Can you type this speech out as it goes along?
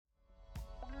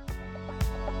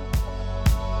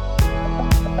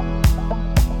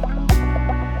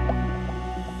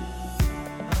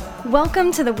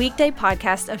Welcome to the Weekday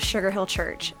podcast of Sugar Hill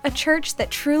Church, a church that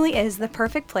truly is the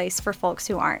perfect place for folks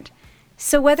who aren't.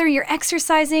 So whether you're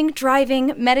exercising,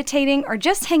 driving, meditating, or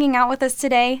just hanging out with us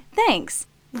today, thanks.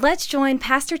 Let's join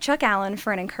Pastor Chuck Allen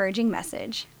for an encouraging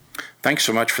message. Thanks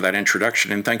so much for that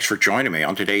introduction, and thanks for joining me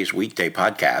on today's Weekday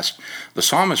podcast. The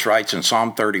psalmist writes in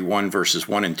Psalm 31, verses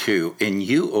 1 and 2, "In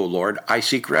you, O Lord, I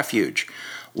seek refuge.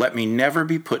 Let me never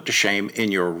be put to shame.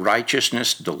 In your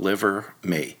righteousness, deliver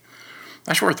me."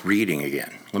 That's worth reading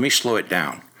again. Let me slow it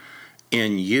down.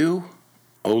 In you,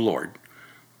 O Lord,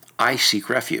 I seek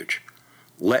refuge.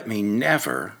 Let me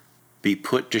never be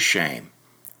put to shame.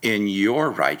 In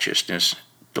your righteousness,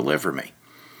 deliver me.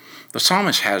 The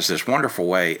psalmist has this wonderful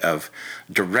way of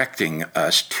directing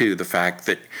us to the fact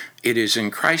that it is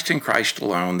in Christ and Christ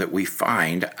alone that we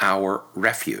find our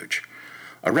refuge.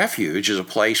 A refuge is a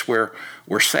place where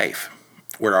we're safe,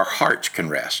 where our hearts can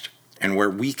rest, and where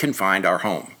we can find our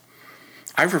home.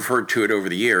 I've referred to it over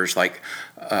the years like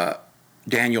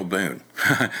Daniel Boone.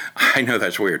 I know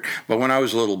that's weird, but when I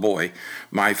was a little boy,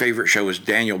 my favorite show was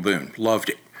Daniel Boone. Loved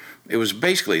it. It was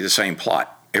basically the same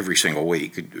plot every single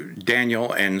week.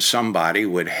 Daniel and somebody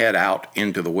would head out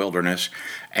into the wilderness,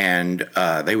 and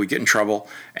they would get in trouble,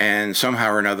 and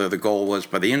somehow or another the goal was,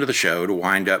 by the end of the show, to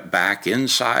wind up back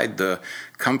inside the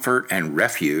comfort and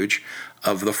refuge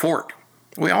of the fort.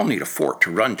 We all need a fort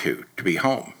to run to be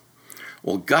home.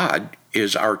 Well, God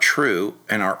is our true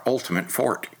and our ultimate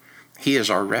fort. He is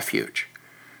our refuge.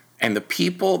 And the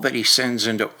people that he sends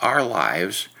into our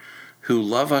lives who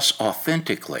love us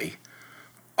authentically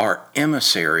are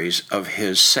emissaries of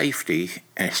his safety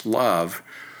and his love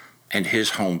and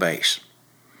his home base.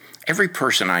 Every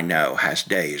person I know has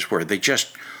days where they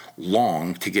just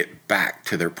long to get back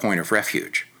to their point of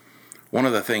refuge. One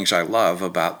of the things I love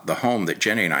about the home that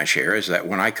Jenny and I share is that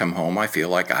when I come home, I feel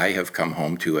like I have come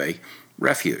home to a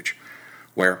refuge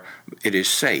where it is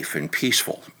safe and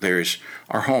peaceful.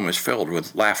 Our home is filled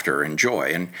with laughter and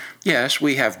joy. And yes,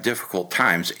 we have difficult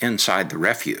times inside the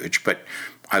refuge, but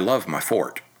I love my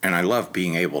fort, and I love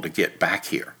being able to get back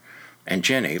here. And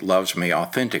Jenny loves me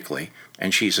authentically,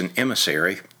 and she's an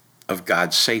emissary of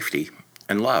God's safety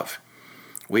and love.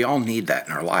 We all need that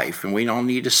in our life, and we all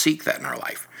need to seek that in our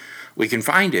life. We can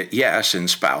find it, yes, in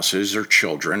spouses or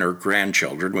children or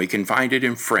grandchildren. We can find it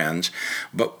in friends,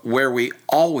 but where we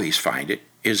always find it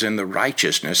is in the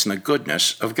righteousness and the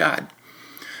goodness of God.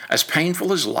 As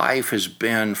painful as life has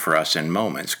been for us in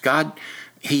moments, God,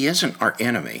 he isn't our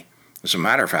enemy. As a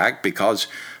matter of fact, because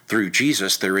through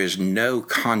Jesus there is no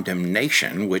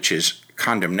condemnation, which is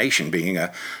condemnation being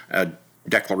a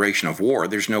declaration of war.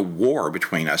 There's no war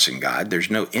between us and God.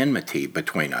 There's no enmity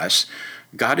between us.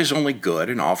 God is only good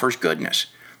and offers goodness.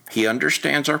 He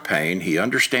understands our pain. He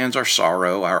understands our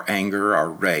sorrow, our anger, our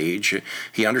rage.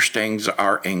 He understands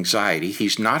our anxiety.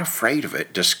 He's not afraid of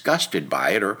it, disgusted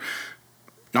by it, or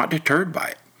not deterred by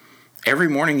it. Every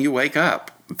morning you wake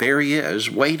up, there he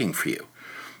is waiting for you.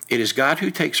 It is God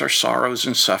who takes our sorrows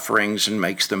and sufferings and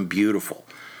makes them beautiful.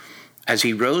 As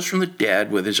he rose from the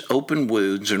dead with his open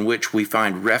wounds in which we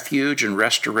find refuge and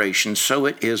restoration, so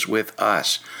it is with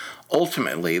us.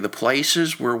 Ultimately, the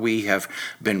places where we have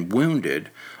been wounded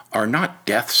are not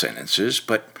death sentences,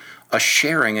 but a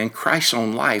sharing in Christ's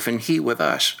own life, and he with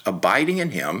us, abiding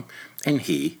in him and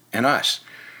he in us.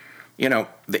 You know,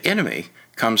 the enemy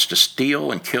comes to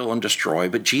steal and kill and destroy,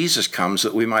 but Jesus comes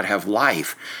that we might have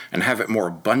life and have it more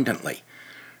abundantly.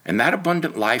 And that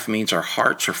abundant life means our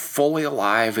hearts are fully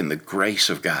alive in the grace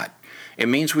of God. It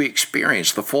means we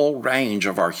experience the full range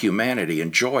of our humanity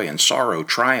and joy and sorrow,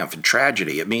 triumph and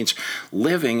tragedy. It means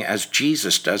living as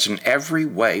Jesus does in every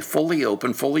way, fully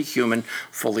open, fully human,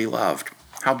 fully loved.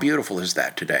 How beautiful is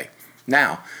that today?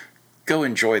 Now, go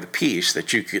enjoy the peace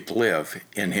that you get to live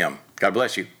in him. God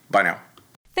bless you. Bye now.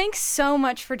 Thanks so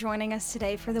much for joining us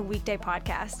today for the Weekday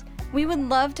podcast. We would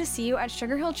love to see you at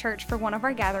Sugar Hill Church for one of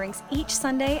our gatherings each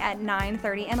Sunday at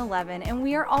 9:30 and 11, and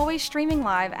we are always streaming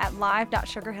live at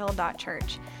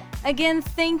live.sugarhill.church. Again,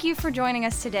 thank you for joining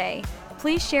us today.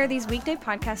 Please share these Weekday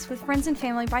podcasts with friends and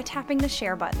family by tapping the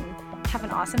share button. Have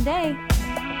an awesome day.